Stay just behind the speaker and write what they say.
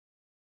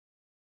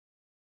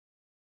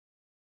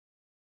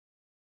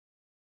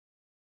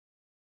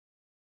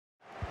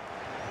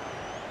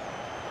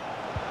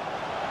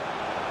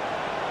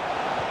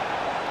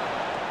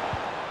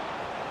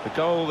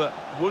goal that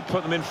would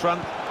put them in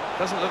front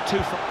doesn't look too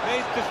far.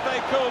 Needs to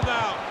stay cool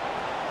now.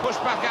 Push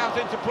back out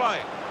into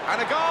play.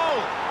 And a goal!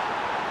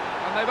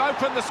 And they've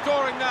opened the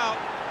scoring now.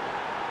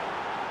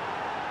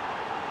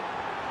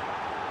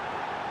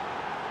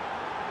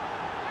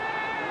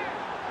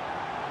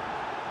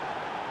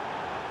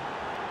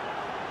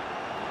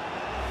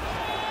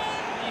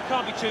 You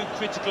can't be too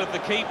critical of the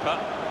keeper,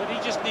 but he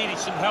just needed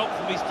some help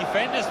from his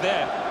defenders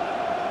there.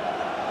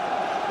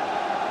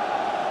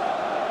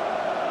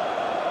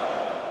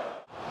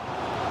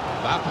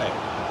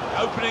 Mbappe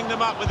opening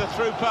them up with a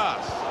through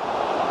pass.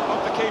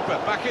 Off the keeper,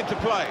 back into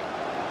play.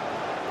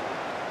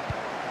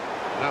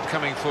 That's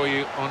coming for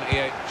you on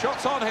EA.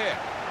 Shots on here.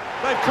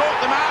 They've caught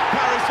them out,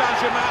 Paris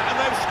Saint-Germain, and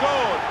they've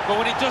scored. But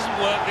when it doesn't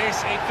work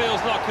this, it feels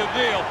like a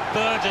real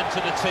burden to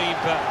the team,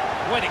 but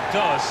when it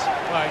does,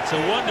 well, it's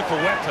a wonderful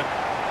weapon.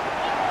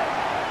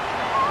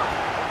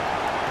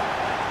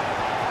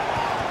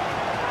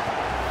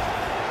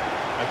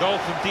 A goal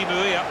from Di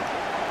Maria.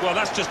 Well,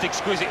 that's just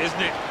exquisite,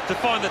 isn't it? To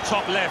find the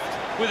top left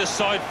with a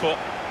side foot,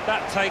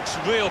 that takes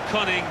real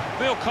cunning,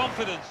 real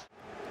confidence.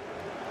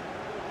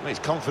 He's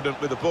confident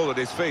with the ball at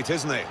his feet,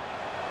 isn't he?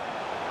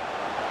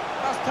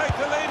 Must take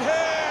the lead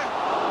here.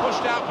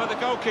 Pushed out by the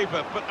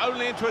goalkeeper, but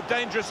only into a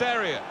dangerous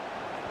area.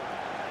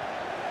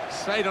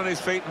 Stayed on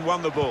his feet and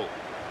won the ball.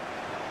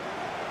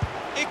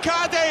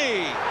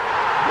 Icardi!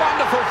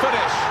 Wonderful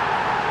finish.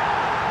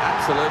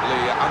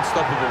 Absolutely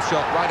unstoppable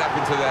shot right up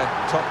into their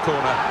top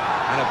corner,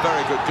 and a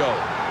very good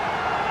goal.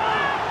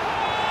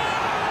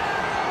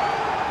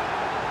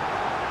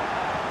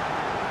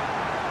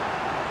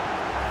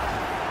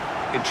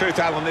 In truth,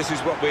 Alan, this is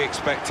what we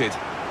expected.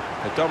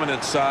 A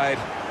dominant side,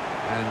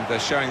 and they're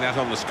showing that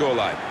on the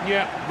scoreline.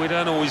 Yeah, we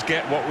don't always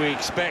get what we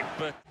expect,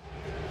 but...